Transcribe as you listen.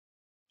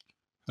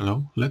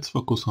Hello, let's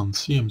focus on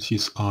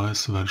CMSI's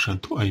OS version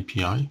 2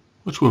 API,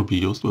 which will be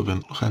used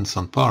within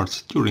hands-on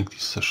parts during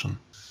this session.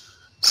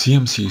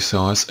 CMSI's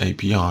OS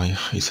API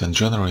is a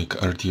generic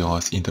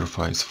FreeRTOS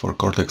interface for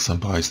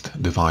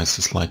Cortex-based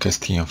devices like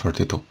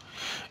STM32.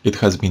 It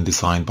has been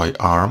designed by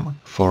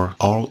ARM for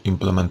all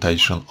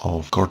implementation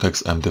of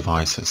Cortex-M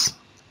devices.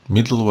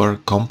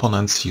 Middleware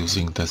components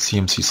using the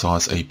CMSI's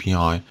OS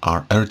API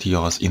are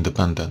FreeRTOS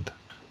independent.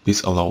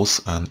 This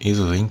allows an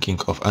easy linking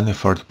of any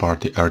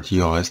third-party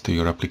FreeRTOS to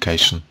your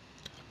application.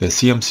 The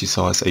CMSI's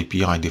OS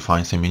API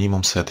defines a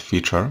minimum set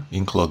feature,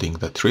 including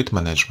the thread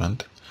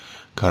management,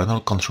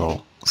 kernel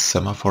control,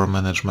 semaphore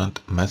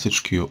management,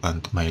 message queue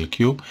and mail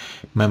queue,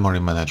 memory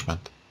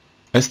management.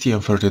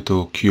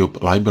 STM32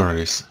 Cube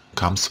libraries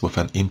comes with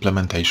an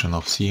implementation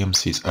of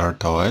CMSI's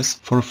FreeRTOS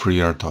for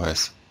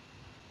FreeRTOS.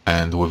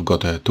 And we've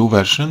got two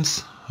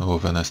versions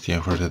with an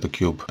STM32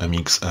 Cube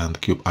MX and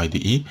Cube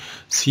IDE,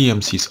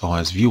 CMSI's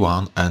OS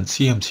V1 and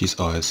CMSI's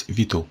OS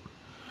V2.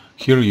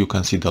 Here you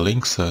can see the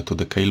links to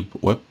the Caleb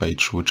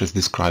webpage, which is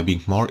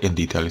describing more in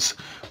details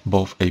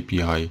both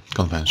API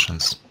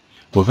conventions.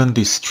 Within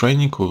this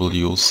training we will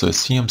use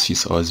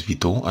CMSI's OS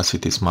V2 as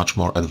it is much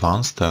more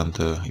advanced and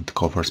it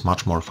covers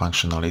much more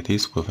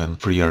functionalities within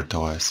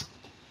FreeRTOS.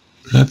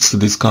 Let's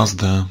discuss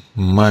the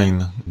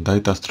main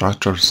data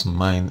structures,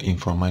 main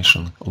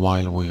information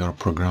while we are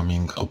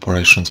programming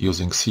operations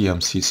using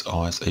CMSI's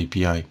OS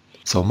API.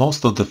 So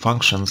most of the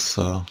functions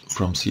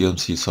from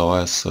CMSI's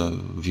OS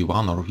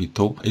V1 or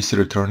V2 is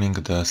returning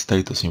the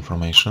status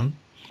information.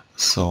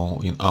 So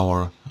in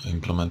our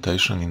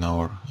implementation, in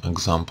our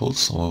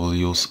examples, we will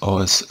use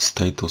OS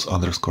status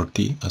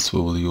 _t as we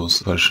will use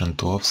version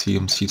 2 of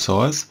CMSI's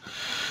OS.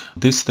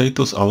 This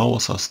status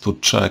allows us to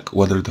check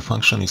whether the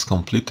function is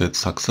completed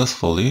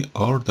successfully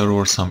or there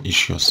were some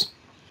issues.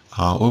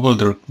 We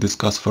will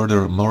discuss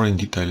further more in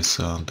details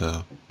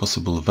the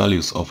possible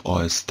values of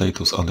OS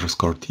status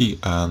 _t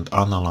and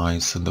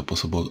analyze the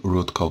possible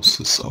root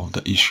causes of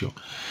the issue.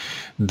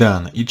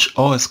 Then each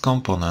OS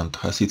component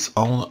has its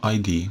own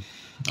ID,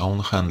 own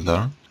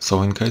handler.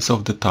 So in case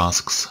of the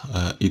tasks,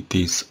 it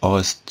is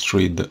OS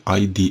thread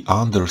ID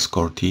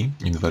 _t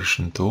in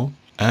version 2,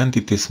 and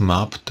it is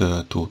mapped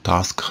to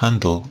task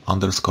handle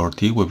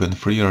 _t within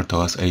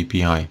FreeRTOS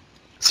API.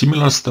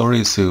 Similar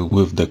stories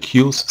with the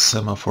queues,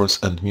 semaphores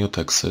and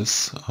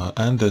mutexes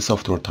and the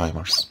software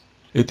timers.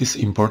 It is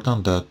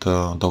important that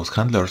those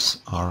handlers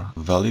are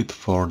valid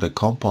for the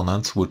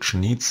components which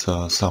needs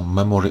some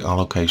memory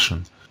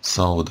allocation,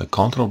 so the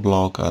control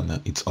block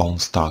and its own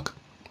stack.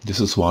 This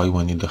is why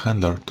we need the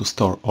handler to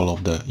store all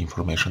of the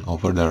information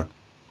over there.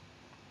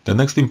 The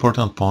next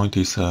important point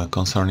is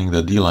concerning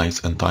the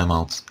delays and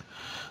timeouts.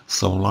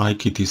 So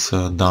like it is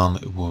done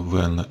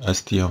within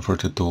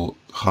STM32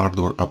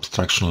 hardware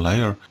abstraction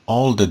layer,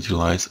 all the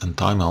delays and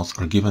timeouts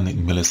are given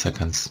in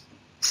milliseconds.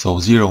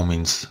 So 0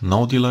 means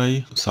no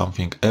delay,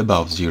 something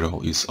above 0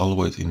 is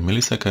always in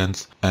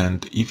milliseconds,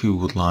 and if you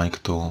would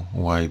like to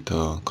wait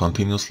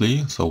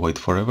continuously, so wait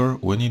forever,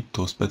 we need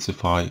to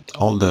specify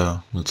all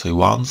the, let's say,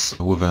 ones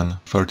within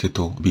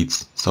 32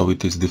 bits. So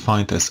it is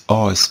defined as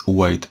OS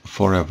wait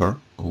forever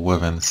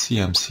within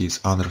CMSI's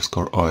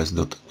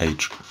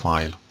 _os.h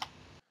file.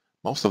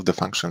 Most of the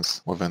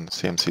functions within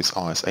CMSI's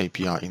OS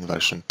API in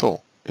version 2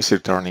 is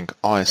returning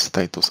OS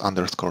status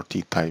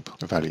 _t type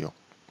value.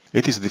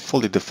 It is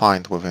fully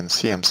defined within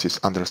CMSI's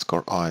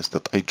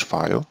 _os.h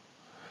file,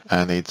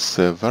 and it's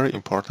very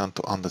important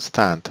to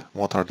understand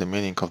what are the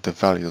meaning of the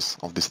values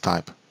of this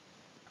type.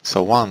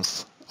 So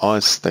once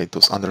OS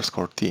status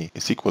 _t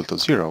is equal to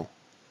 0,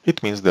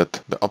 it means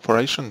that the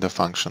operation, the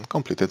function,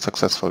 completed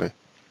successfully.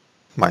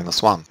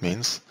 -1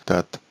 means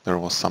that there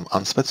was some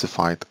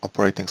unspecified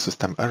operating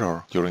system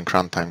error during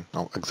runtime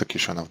of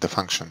execution of the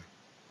function.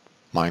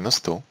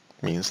 -2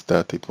 means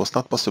that it was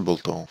not possible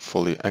to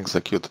fully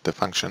execute the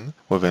function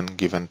within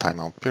given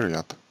timeout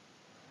period.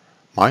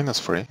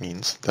 -3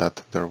 means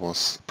that there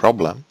was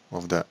problem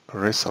with the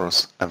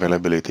resource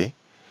availability.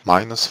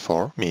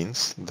 -4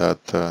 means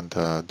that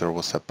there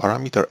was a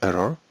parameter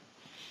error.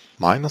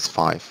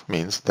 -5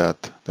 means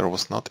that there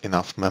was not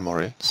enough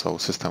memory, so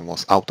system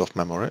was out of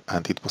memory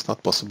and it was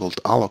not possible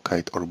to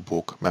allocate or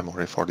book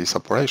memory for this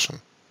operation.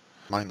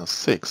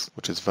 -6,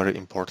 which is very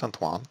important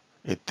one,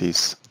 it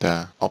is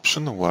the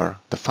option where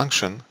the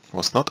function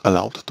was not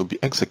allowed to be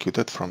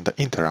executed from the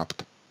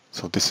interrupt.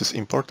 So this is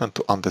important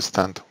to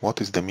understand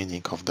what is the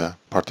meaning of the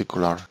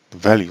particular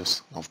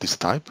values of this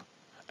type,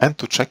 and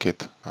to check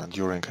it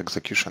during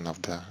execution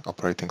of the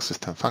operating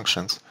system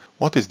functions,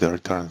 what is the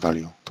return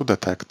value to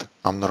detect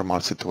abnormal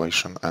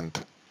situation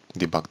and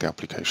debug the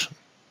application.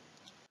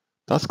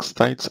 Task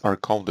states are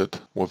coded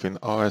within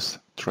OS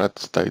thread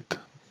state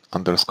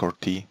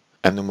 _t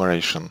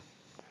enumeration.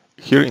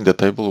 Here in the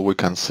table we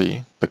can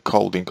see the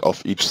coding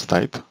of each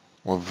state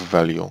with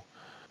value.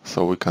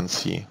 So we can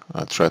see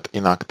thread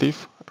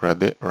inactive,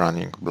 ready,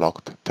 running,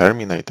 blocked,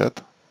 terminated,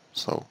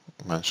 so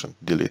mentioned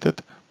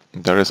deleted.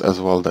 There is as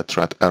well the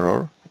thread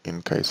error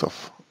in case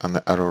of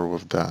an error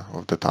with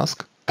the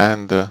task,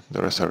 and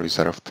there is a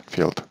reserved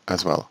field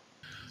as well.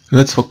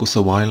 Let's focus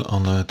a while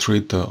on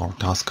thread or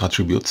task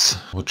attributes,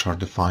 which are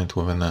defined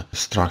within a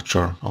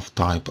structure of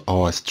type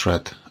OS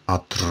thread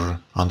attr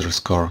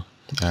underscore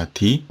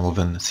t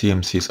within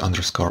cmcs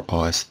underscore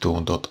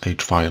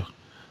os2.h file.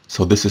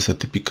 So this is a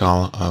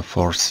typical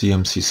for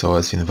CMSIS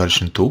OS in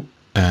version 2,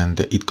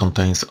 and it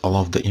contains all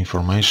of the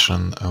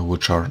information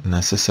which are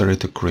necessary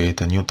to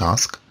create a new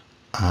task.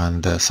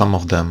 And some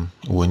of them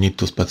we need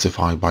to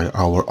specify by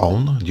our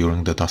own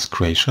during the task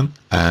creation,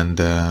 and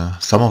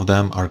some of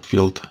them are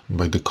filled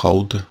by the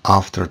code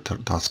after the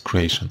task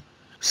creation.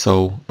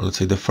 So let's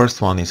say the first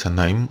one is a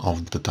name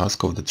of the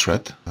task of the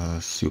thread,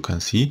 as you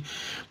can see.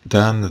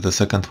 Then the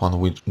second one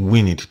which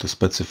we need to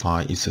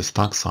specify is a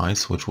stack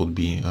size, which would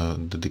be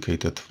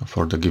dedicated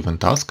for the given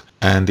task,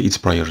 and its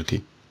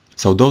priority.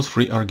 So those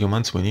three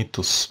arguments we need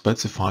to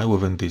specify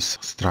within this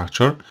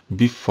structure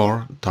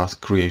before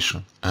task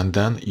creation, and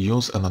then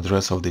use an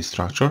address of this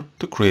structure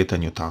to create a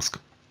new task.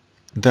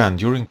 Then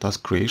during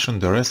task creation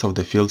the rest of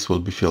the fields will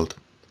be filled.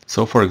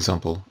 So for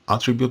example,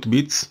 attribute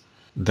bits,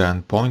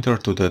 then pointer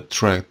to the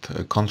thread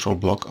control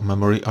block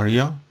memory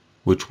area,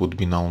 which would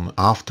be known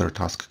after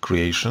task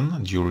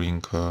creation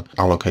during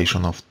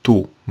allocation of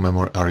 2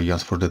 memory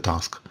areas for the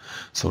task.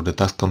 So the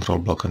task control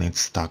block and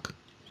its stack.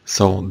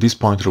 So this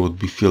pointer would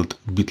be filled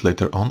a bit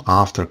later on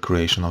after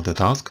creation of the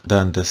task.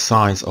 Then the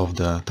size of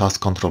the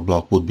task control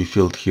block would be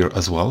filled here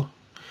as well.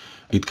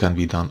 It can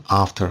be done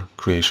after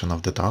creation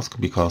of the task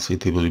because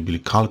it will be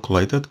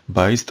calculated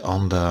based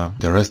on the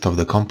rest of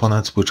the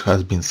components which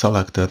has been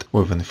selected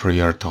within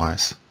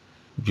FreeRTOS,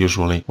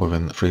 usually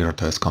within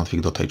FreeRTOS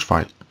config.h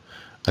file.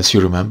 As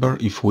you remember,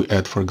 if we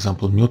add, for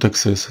example,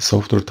 mutexes,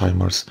 software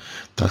timers,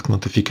 task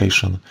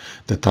notification,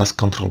 the task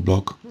control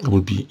block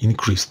will be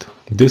increased.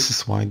 This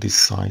is why this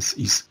size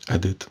is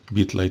added a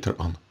bit later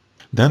on.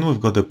 Then we've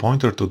got the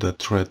pointer to the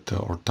thread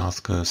or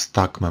task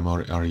stack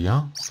memory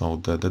area, so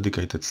the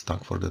dedicated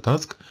stack for the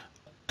task.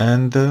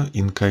 And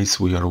in case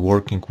we are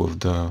working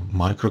with the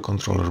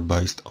microcontroller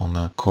based on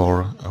a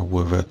core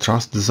with a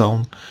trust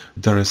zone,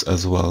 there is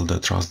as well the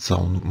trust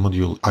zone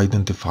module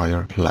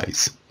identifier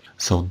place.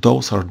 So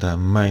those are the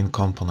main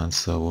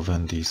components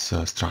within this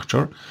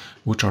structure,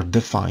 which are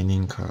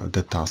defining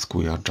the task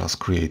we are just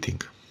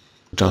creating.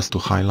 Just to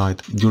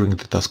highlight, during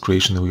the task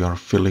creation we are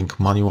filling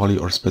manually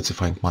or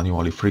specifying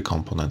manually 3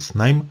 components: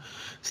 name,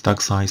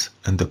 stack size,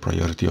 and the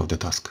priority of the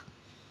task.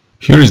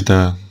 Here is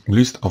the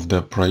list of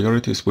the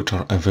priorities which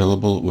are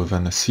available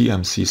within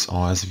CMSIS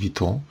OS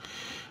v2.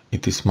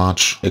 It is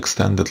much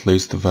extended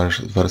list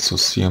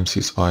versus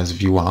CMSIS OS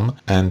v1,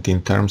 and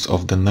in terms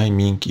of the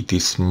naming it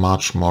is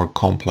much more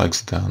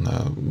complex than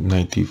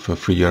native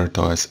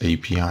FreeRTOS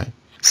API.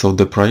 So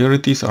the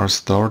priorities are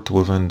stored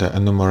within the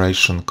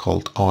enumeration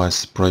called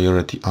OS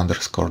priority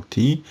underscore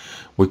t.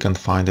 We can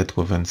find it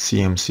within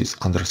cmsys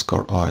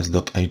underscore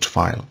os.h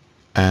file.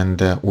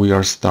 And we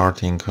are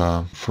starting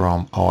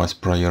from OS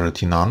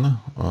priority none,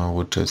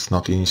 which is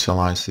not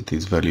initialized, it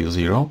is value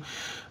 0.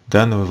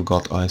 Then we've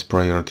got OS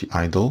priority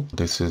idle,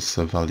 this is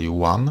value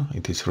 1,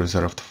 it is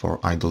reserved for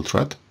idle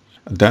thread.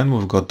 Then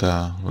we've got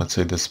the, let's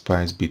say, the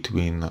space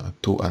between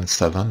 2 and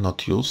 7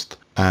 not used,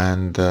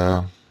 and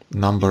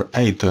number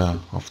 8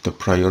 of the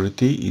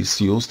priority is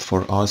used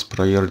for OS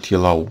priority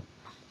low.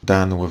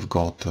 Then we've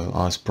got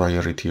OS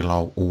priority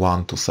low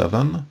 1 to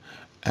 7,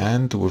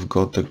 and we've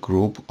got the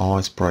group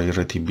OS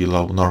priority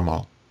below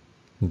normal.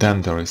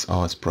 Then there is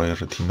OS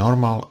priority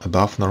normal,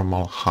 above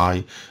normal,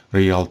 high,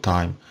 real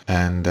time,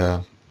 and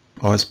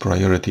OS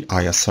priority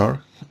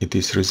ISR. It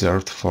is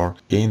reserved for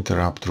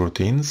interrupt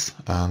routines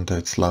and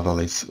its level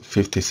is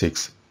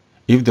 56.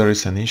 If there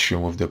is an issue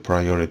with the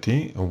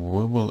priority,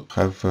 we will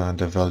have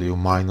the value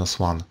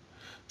 -1.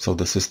 So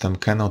the system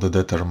cannot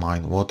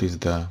determine what is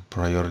the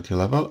priority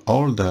level,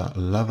 or the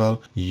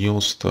level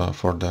used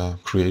for the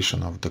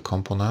creation of the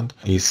component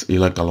is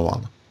illegal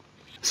one.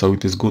 So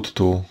it is good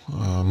to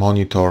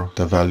monitor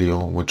the value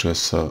which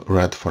is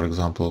read, for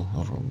example,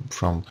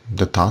 from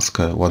the task,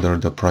 whether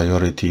the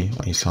priority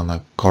is on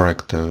a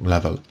correct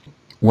level.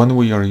 When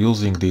we are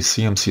using the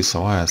CMSIS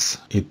OS,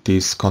 it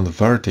is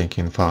converting,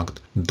 in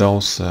fact,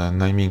 those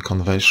naming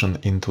convention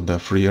into the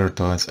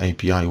FreeRTOS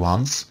API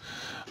ones.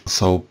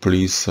 So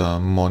please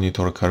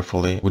monitor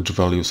carefully which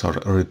values are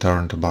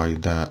returned by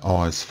the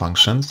OS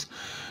functions.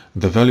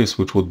 The values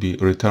which would be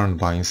returned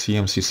by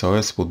CMSIS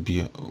OS would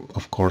be,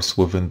 of course,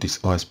 within this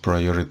OS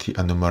priority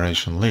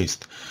enumeration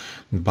list.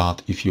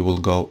 But if you will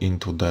go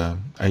into the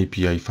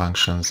API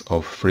functions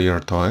of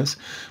FreeRTOS,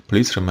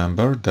 please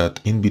remember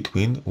that in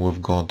between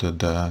we've got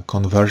the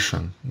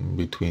conversion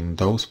between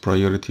those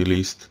priority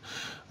lists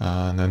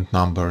and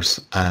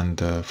numbers and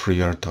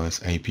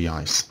FreeRTOS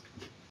APIs.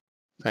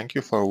 Thank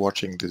you for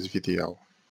watching this video.